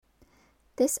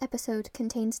This episode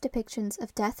contains depictions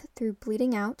of death through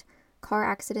bleeding out, car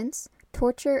accidents,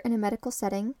 torture in a medical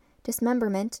setting,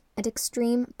 dismemberment, and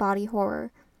extreme body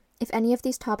horror. If any of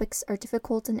these topics are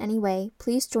difficult in any way,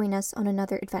 please join us on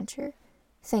another adventure.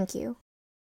 Thank you.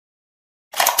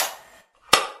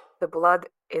 The blood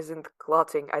isn't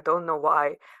clotting. I don't know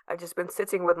why. I've just been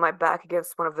sitting with my back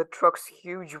against one of the truck's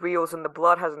huge wheels and the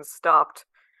blood hasn't stopped.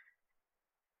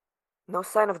 No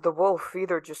sign of the wolf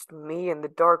either, just me in the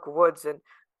dark woods, and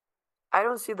I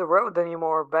don't see the road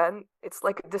anymore, Ben. It's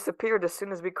like it disappeared as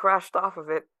soon as we crashed off of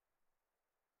it.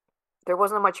 There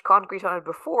wasn't much concrete on it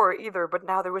before either, but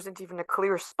now there wasn't even a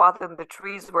clear spot in the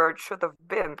trees where it should have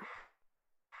been.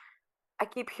 I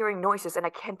keep hearing noises and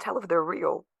I can't tell if they're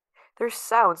real. There's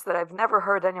sounds that I've never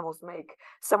heard animals make.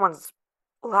 Someone's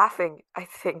laughing, I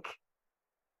think.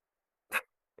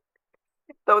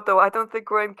 Toto, I don't think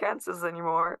we're in Kansas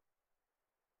anymore.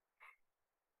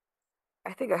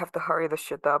 I think I have to hurry this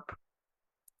shit up.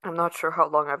 I'm not sure how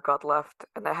long I've got left,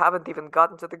 and I haven't even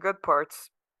gotten to the good parts.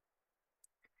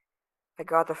 I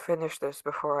gotta finish this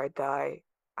before I die.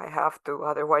 I have to,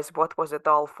 otherwise what was it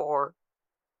all for?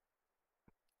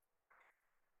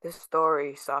 This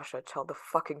story, Sasha, tell the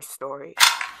fucking story.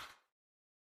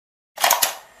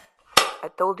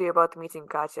 I told you about meeting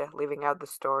Katya, leaving out the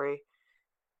story.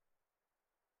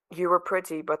 You were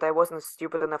pretty, but I wasn't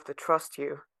stupid enough to trust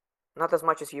you. Not as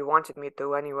much as you wanted me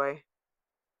to, anyway.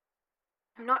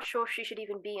 I'm not sure she should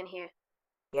even be in here.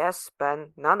 Yes,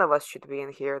 Ben, none of us should be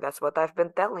in here. That's what I've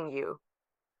been telling you.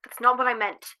 That's not what I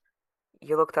meant.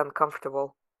 You looked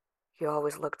uncomfortable. You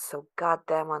always looked so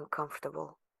goddamn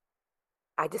uncomfortable.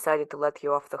 I decided to let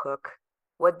you off the hook.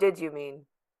 What did you mean?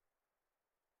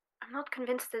 I'm not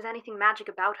convinced there's anything magic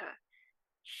about her.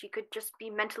 She could just be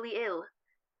mentally ill.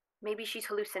 Maybe she's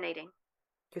hallucinating.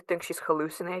 You think she's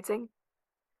hallucinating?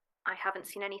 I haven't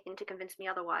seen anything to convince me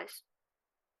otherwise.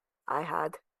 I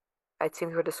had. I'd seen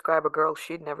her describe a girl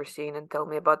she'd never seen and tell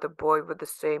me about a boy with the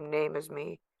same name as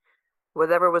me.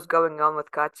 Whatever was going on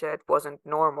with Katya, it wasn't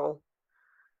normal.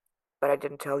 But I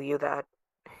didn't tell you that.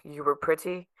 You were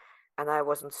pretty, and I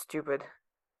wasn't stupid.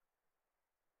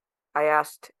 I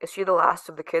asked, is she the last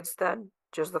of the kids then?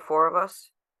 Just the four of us?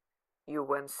 You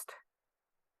winced.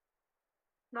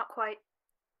 Not quite.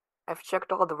 I've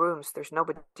checked all the rooms. There's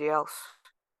nobody else.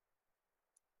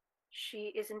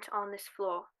 She isn't on this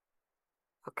floor.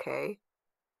 Okay.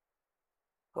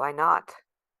 Why not?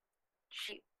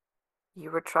 You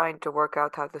were trying to work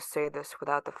out how to say this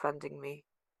without offending me.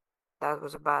 That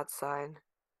was a bad sign.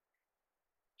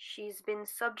 She's been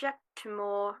subject to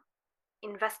more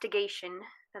investigation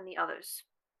than the others.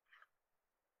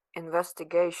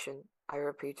 Investigation, I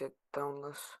repeated,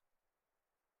 toneless.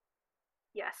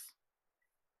 Yes.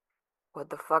 What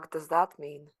the fuck does that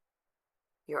mean?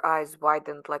 Your eyes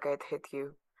widened like I'd hit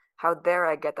you. How dare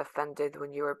I get offended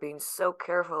when you were being so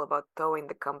careful about towing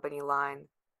the company line?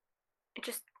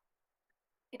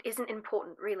 It isn't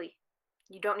important, really.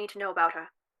 You don't need to know about her.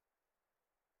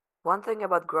 One thing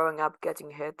about growing up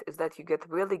getting hit is that you get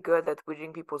really good at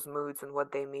reading people's moods and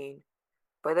what they mean.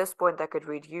 By this point, I could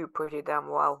read you pretty damn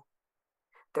well.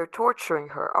 They're torturing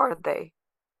her, aren't they?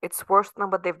 It's worse than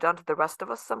what they've done to the rest of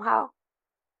us somehow?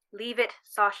 Leave it,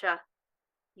 Sasha.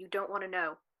 You don't want to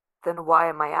know. Then why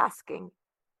am I asking?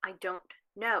 I don't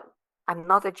know. I'm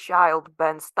not a child,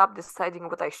 Ben. Stop deciding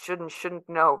what I should and shouldn't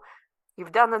know.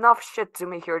 You've done enough shit to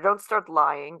me here. Don't start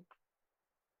lying.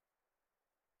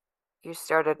 You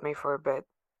stared at me for a bit.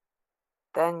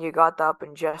 Then you got up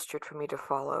and gestured for me to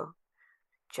follow.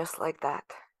 Just like that.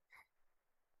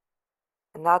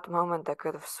 In that moment, I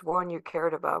could have sworn you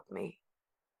cared about me.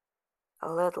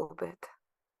 A little bit.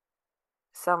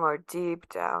 Somewhere deep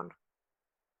down.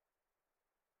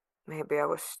 Maybe I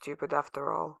was stupid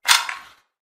after all.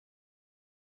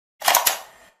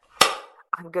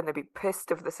 I'm gonna be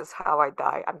pissed if this is how I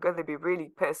die. I'm gonna be really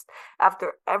pissed.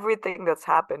 After everything that's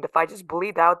happened, if I just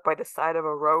bleed out by the side of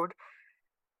a road,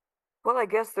 well, I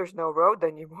guess there's no road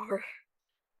anymore.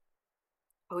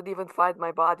 Who'd even find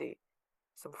my body?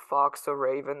 Some fox or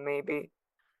raven, maybe.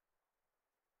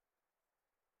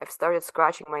 I've started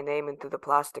scratching my name into the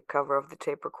plastic cover of the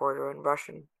tape recorder in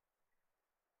Russian.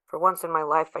 For once in my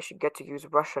life, I should get to use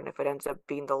Russian if it ends up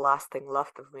being the last thing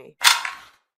left of me.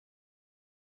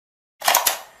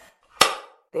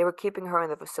 They were keeping her in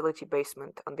the facility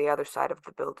basement on the other side of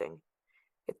the building.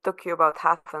 It took you about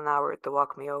half an hour to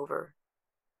walk me over.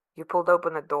 You pulled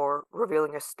open a door,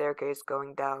 revealing a staircase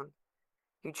going down.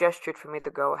 You gestured for me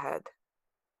to go ahead.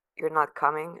 You're not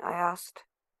coming? I asked.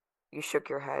 You shook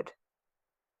your head.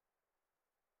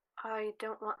 I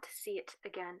don't want to see it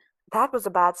again. That was a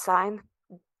bad sign,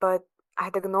 but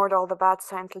I'd ignored all the bad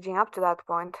signs leading up to that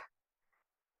point.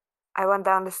 I went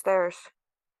down the stairs.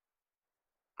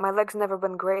 My legs never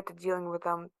been great at dealing with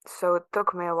them, so it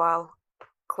took me a while,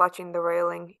 clutching the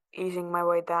railing, easing my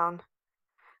way down.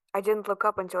 I didn't look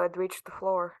up until I'd reached the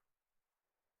floor.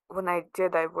 When I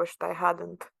did, I wished I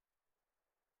hadn't.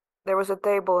 There was a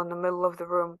table in the middle of the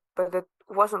room, but it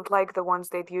wasn't like the ones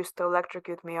they'd used to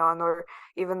electrocute me on, or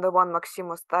even the one Maxim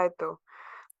was tied to.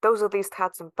 Those at least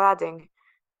had some padding.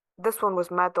 This one was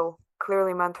metal,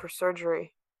 clearly meant for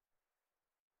surgery.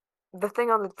 The thing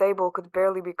on the table could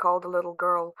barely be called a little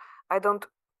girl. I don't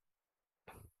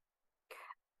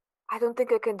I don't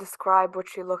think I can describe what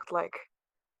she looked like.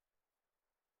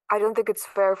 I don't think it's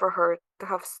fair for her to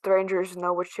have strangers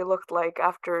know what she looked like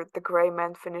after the gray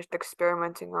men finished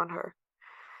experimenting on her.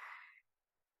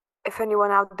 If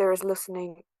anyone out there is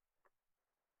listening,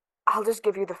 I'll just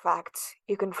give you the facts.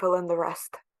 You can fill in the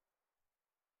rest.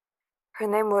 Her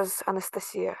name was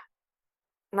Anastasia.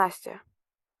 Nastya.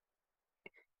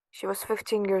 She was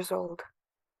 15 years old.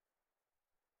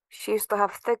 She used to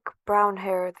have thick brown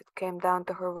hair that came down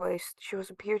to her waist. She was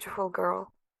a beautiful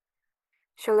girl.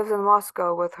 She lived in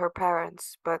Moscow with her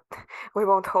parents, but we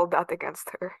won't hold that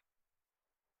against her.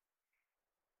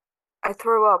 I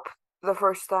threw up the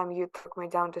first time you took me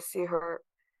down to see her,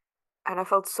 and I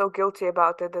felt so guilty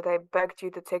about it that I begged you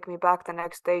to take me back the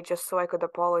next day just so I could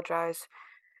apologize.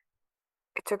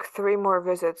 It took 3 more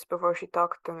visits before she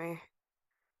talked to me.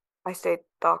 I say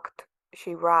talked.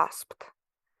 She rasped.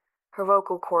 Her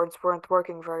vocal cords weren't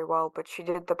working very well, but she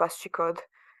did the best she could,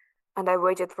 and I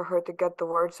waited for her to get the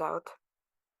words out.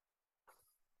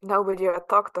 Nobody had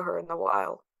talked to her in a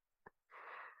while.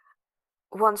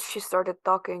 Once she started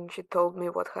talking, she told me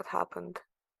what had happened.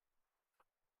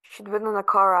 She'd been in a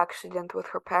car accident with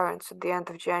her parents at the end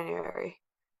of January.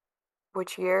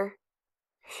 Which year?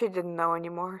 She didn't know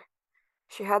anymore.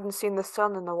 She hadn't seen the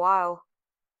sun in a while.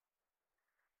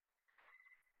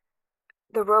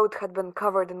 The road had been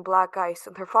covered in black ice,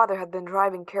 and her father had been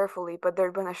driving carefully, but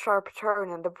there'd been a sharp turn,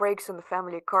 and the brakes in the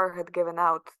family car had given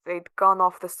out. They'd gone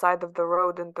off the side of the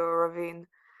road into a ravine.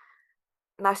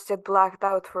 Nastya had blacked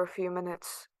out for a few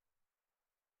minutes.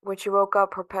 When she woke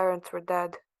up, her parents were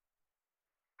dead.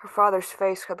 Her father's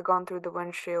face had gone through the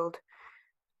windshield.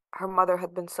 Her mother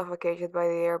had been suffocated by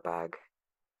the airbag.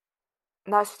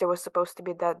 Nastya was supposed to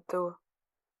be dead, too.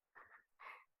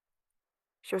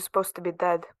 She was supposed to be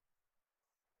dead.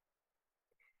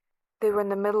 They were in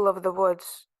the middle of the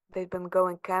woods. They'd been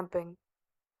going camping.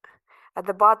 At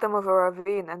the bottom of a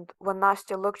ravine, and when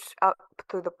Nastya looked up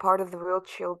through the part of the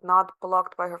windshield not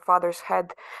blocked by her father's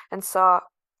head and saw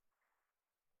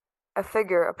a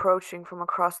figure approaching from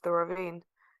across the ravine,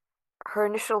 her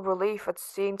initial relief at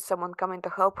seeing someone coming to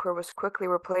help her was quickly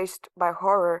replaced by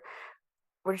horror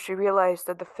when she realized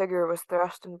that the figure was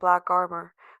dressed in black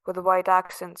armor with white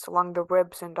accents along the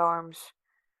ribs and arms.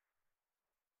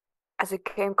 As it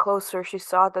came closer, she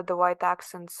saw that the white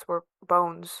accents were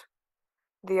bones.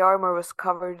 The armor was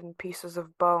covered in pieces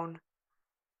of bone.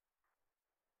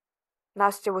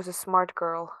 Nastya was a smart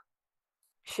girl.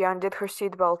 She undid her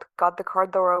seatbelt, got the car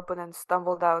door open, and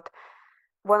stumbled out.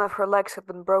 One of her legs had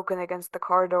been broken against the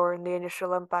car door in the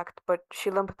initial impact, but she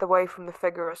limped away from the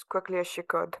figure as quickly as she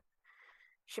could.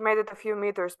 She made it a few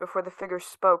meters before the figure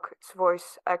spoke, its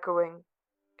voice echoing.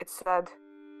 It said,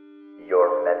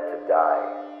 "You're meant to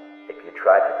die. If you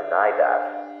try to deny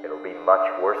that, it'll be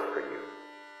much worse for you."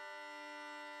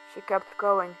 She kept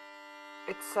going.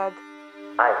 It said,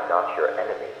 "I'm not your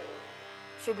enemy.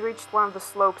 She'd reached one of the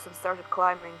slopes and started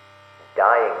climbing.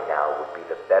 Dying now would be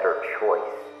the better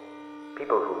choice.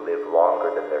 People who live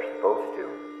longer than they're supposed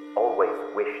to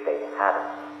always wish they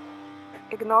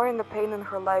hadn't." Ignoring the pain in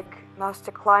her leg,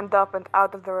 Nastya climbed up and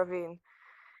out of the ravine.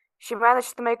 She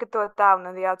managed to make it to a town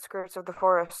in the outskirts of the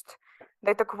forest.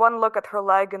 They took one look at her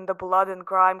leg and the blood and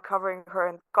grime covering her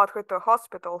and got her to a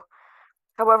hospital.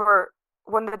 However,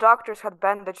 when the doctors had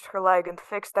bandaged her leg and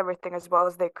fixed everything as well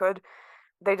as they could,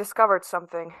 they discovered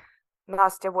something.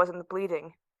 Nastya wasn't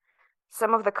bleeding.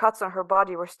 Some of the cuts on her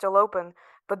body were still open,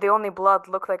 but the only blood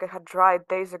looked like it had dried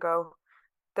days ago.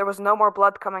 There was no more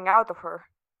blood coming out of her.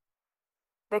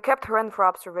 They kept her in for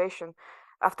observation.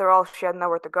 After all, she had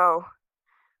nowhere to go.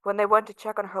 When they went to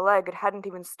check on her leg, it hadn't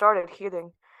even started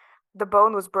healing. The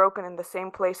bone was broken in the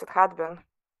same place it had been.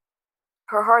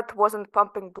 Her heart wasn't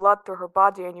pumping blood through her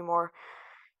body anymore.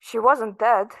 She wasn't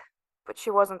dead, but she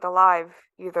wasn't alive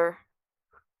either.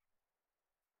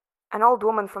 An old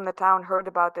woman from the town heard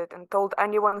about it and told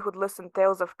anyone who'd listened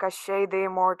tales of Kashey the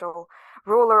Immortal,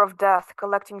 ruler of death,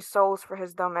 collecting souls for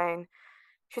his domain.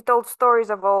 She told stories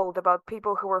of old about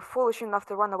people who were foolish enough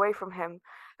to run away from him,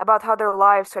 about how their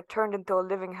lives had turned into a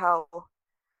living hell.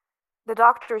 The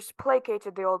doctors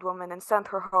placated the old woman and sent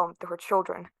her home to her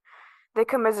children. They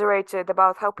commiserated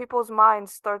about how people's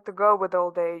minds start to go with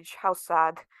old age, how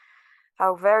sad,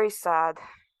 how very sad.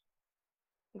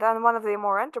 Then one of the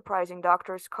more enterprising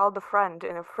doctors called a friend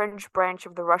in a fringe branch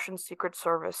of the Russian Secret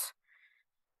Service.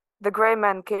 The Grey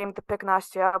Men came to pick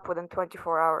Nastya up within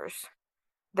 24 hours.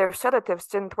 Their sedatives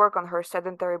didn't work on her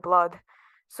sedentary blood,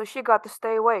 so she got to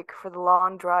stay awake for the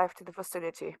long drive to the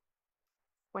vicinity.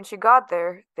 When she got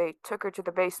there, they took her to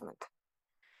the basement.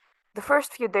 The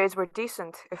first few days were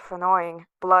decent, if annoying.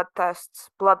 Blood tests,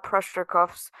 blood pressure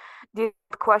cuffs, detailed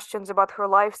questions about her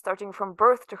life starting from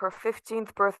birth to her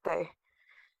 15th birthday.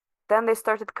 Then they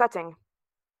started cutting.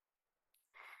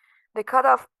 They cut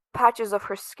off patches of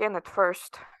her skin at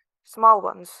first, small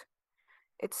ones.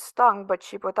 It stung, but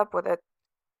she put up with it.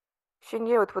 She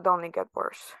knew it would only get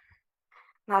worse.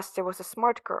 Nastya was a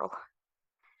smart girl.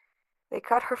 They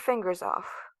cut her fingers off,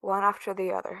 one after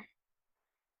the other.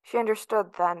 She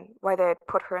understood then why they had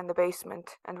put her in the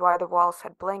basement and why the walls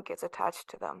had blankets attached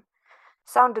to them.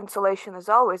 Sound insulation is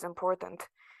always important,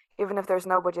 even if there's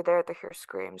nobody there to hear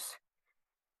screams.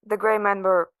 The Grey Men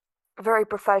were very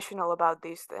professional about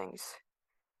these things.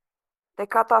 They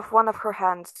cut off one of her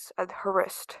hands at her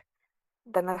wrist,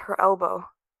 then at her elbow,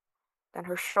 then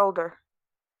her shoulder.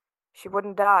 She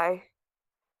wouldn't die.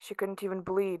 She couldn't even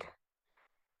bleed.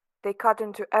 They cut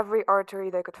into every artery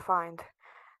they could find.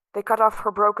 They cut off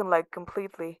her broken leg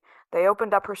completely. They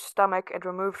opened up her stomach and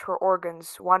removed her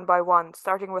organs, one by one,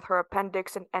 starting with her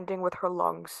appendix and ending with her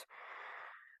lungs.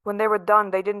 When they were done,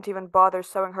 they didn't even bother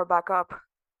sewing her back up.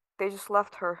 They just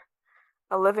left her,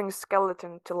 a living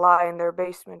skeleton, to lie in their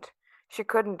basement. She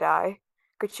couldn't die.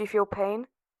 Could she feel pain?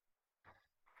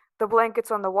 The blankets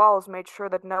on the walls made sure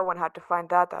that no one had to find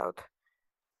that out.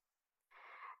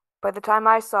 By the time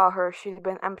I saw her, she'd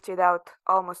been emptied out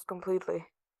almost completely.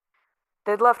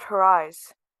 They'd left her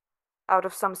eyes, out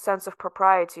of some sense of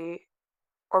propriety,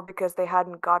 or because they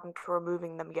hadn't gotten to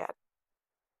removing them yet.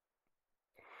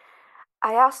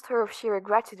 I asked her if she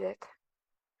regretted it.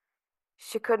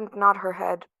 She couldn't nod her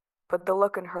head, but the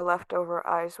look in her leftover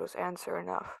eyes was answer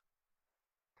enough.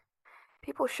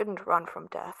 People shouldn't run from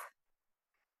death.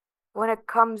 When it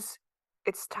comes,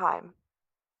 it's time.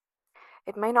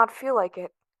 It may not feel like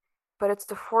it, but it's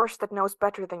the force that knows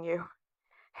better than you.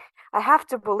 I have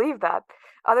to believe that.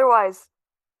 Otherwise,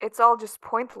 it's all just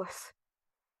pointless.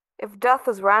 If death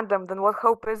is random, then what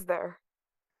hope is there?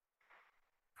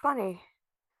 Funny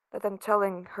that I'm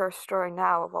telling her story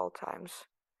now of all times.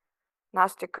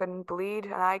 Nastya couldn't bleed,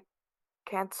 and I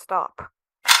can't stop.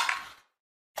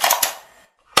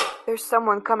 There's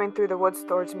someone coming through the woods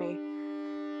towards me.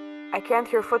 I can't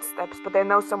hear footsteps, but I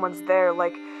know someone's there,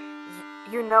 like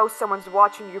you know someone's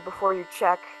watching you before you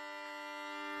check.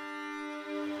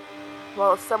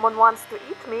 Well, if someone wants to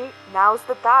eat me, now's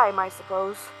the time, I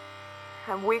suppose.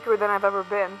 I'm weaker than I've ever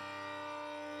been.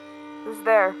 Who's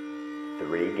there?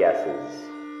 3 guesses.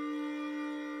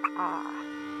 Ah,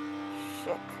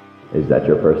 shit. Is that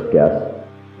your first guess?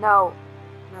 No.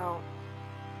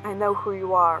 I know who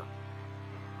you are.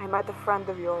 I met a friend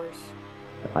of yours.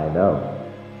 I know.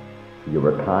 You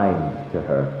were kind to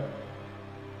her.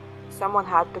 Someone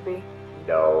had to be.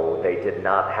 No, they did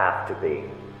not have to be.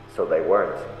 So they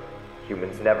weren't.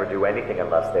 Humans never do anything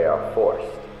unless they are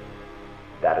forced.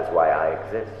 That is why I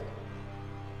exist.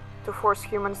 To force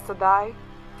humans to die?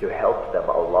 To help them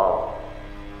along.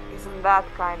 Isn't that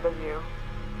kind of you?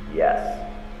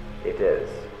 Yes, it is.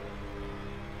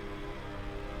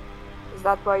 Is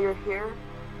that why you're here?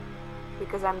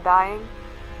 Because I'm dying?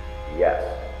 Yes.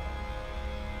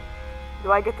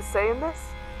 Do I get to say in this?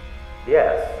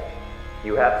 Yes.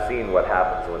 You have seen what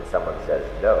happens when someone says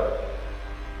no.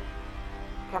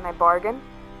 Can I bargain?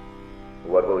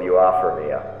 What will you offer me?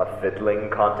 A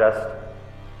fiddling contest?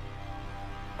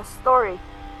 A story.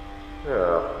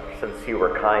 Oh, since you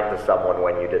were kind to someone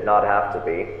when you did not have to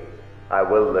be, I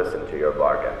will listen to your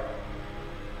bargain.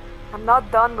 I'm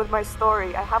not done with my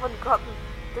story. I haven't gotten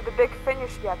to the big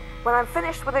finish yet. When I'm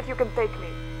finished with it, you can take me.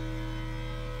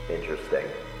 Interesting.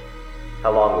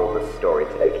 How long will this story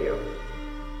take you?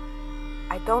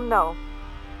 I don't know.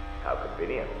 How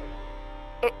convenient.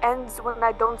 It ends when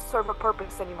I don't serve a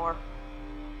purpose anymore.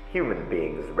 Human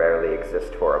beings rarely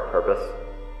exist for a purpose.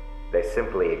 They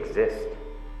simply exist.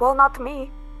 Well, not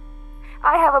me.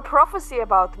 I have a prophecy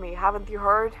about me, haven't you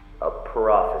heard? A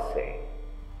prophecy.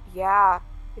 Yeah,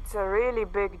 it's a really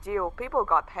big deal. People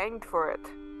got hanged for it.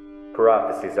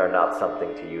 Prophecies are not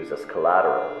something to use as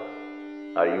collateral.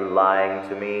 Are you lying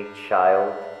to me,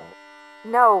 child?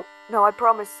 No, I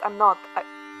promise I'm not.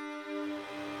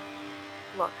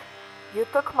 Look, you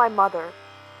took my mother,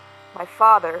 my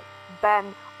father,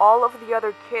 Ben, all of the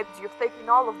other kids. You've taken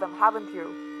all of them, haven't you?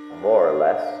 More or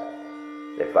less.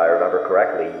 If I remember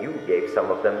correctly, you gave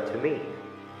some of them to me.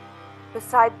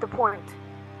 Beside the point.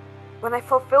 When I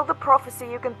fulfill the prophecy,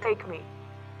 you can take me.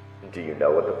 Do you know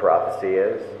what the prophecy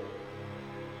is?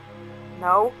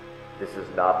 No? This is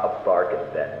not a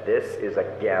bargain, then. This is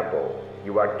a gamble.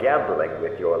 You are gambling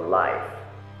with your life.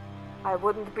 I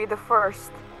wouldn't be the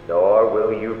first. Nor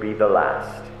will you be the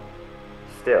last.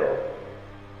 Still,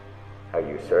 are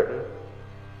you certain?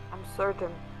 I'm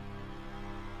certain.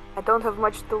 I don't have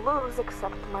much to lose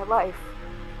except my life.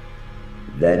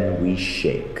 Then we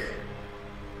shake.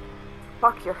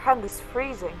 Fuck, your hand is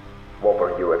freezing. What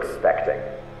were you expecting?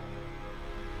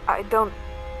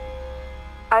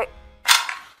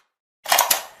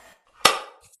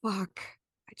 Fuck.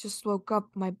 I just woke up.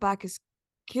 My back is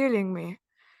killing me.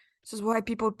 This is why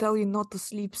people tell you not to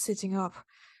sleep sitting up.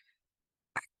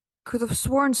 I could have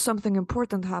sworn something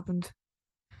important happened.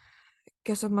 I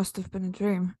guess it must have been a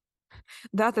dream.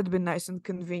 That'd been nice and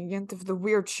convenient. If the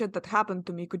weird shit that happened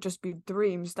to me could just be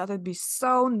dreams, that'd be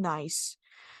so nice.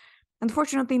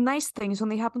 Unfortunately, nice things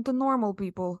only happen to normal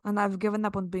people, and I've given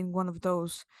up on being one of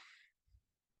those.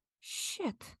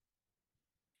 Shit.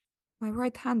 My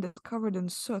right hand is covered in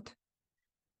soot.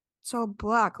 It's all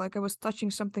black, like I was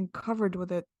touching something covered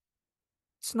with it.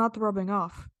 It's not rubbing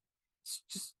off. It's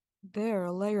just there,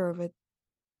 a layer of it.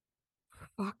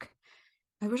 Fuck.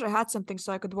 I wish I had something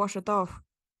so I could wash it off.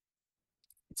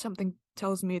 Something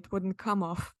tells me it wouldn't come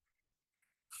off.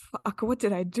 Fuck, what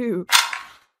did I do?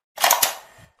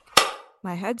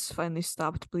 My head's finally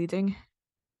stopped bleeding.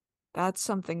 That's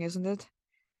something, isn't it?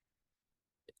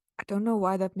 I don't know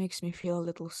why that makes me feel a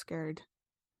little scared.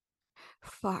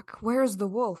 Fuck, where's the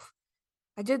wolf?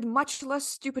 I did much less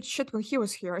stupid shit when he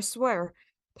was here, I swear.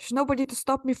 There's nobody to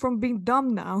stop me from being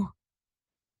dumb now.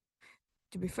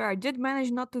 To be fair, I did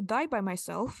manage not to die by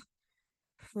myself.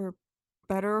 For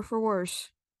better or for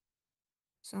worse.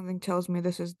 Something tells me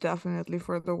this is definitely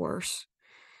for the worse.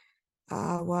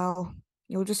 Well,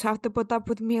 you'll just have to put up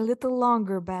with me a little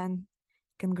longer, Ben.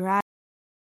 Congrats.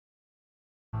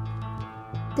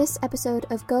 This episode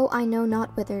of Go I Know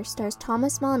Not Whither stars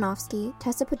Thomas Malinowski,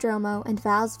 Tessa Prodromo, and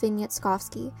Vals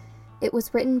Vinyetskovsky. It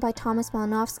was written by Thomas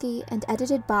Malinowski and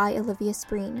edited by Olivia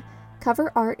Spreen.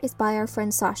 Cover art is by our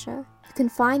friend Sasha. You can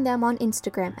find them on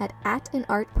Instagram at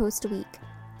 @anartpostaweek.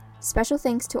 Special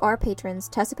thanks to our patrons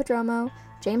Tessa Prodromo,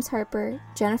 James Harper,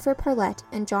 Jennifer Parlett,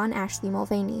 and John Ashley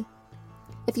Mulvaney.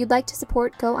 If you'd like to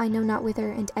support Go I Know Not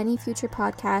Whither and any future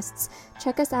podcasts,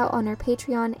 check us out on our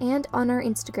Patreon and on our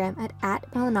Instagram at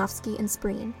 @Malinowski and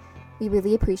Spreen. We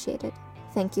really appreciate it.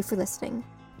 Thank you for listening.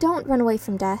 Don't run away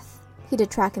from death. He did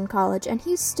track in college, and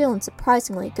he's still in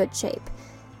surprisingly good shape.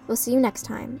 We'll see you next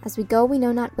time, as we go we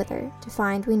know not whither, to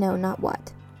find we know not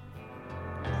what.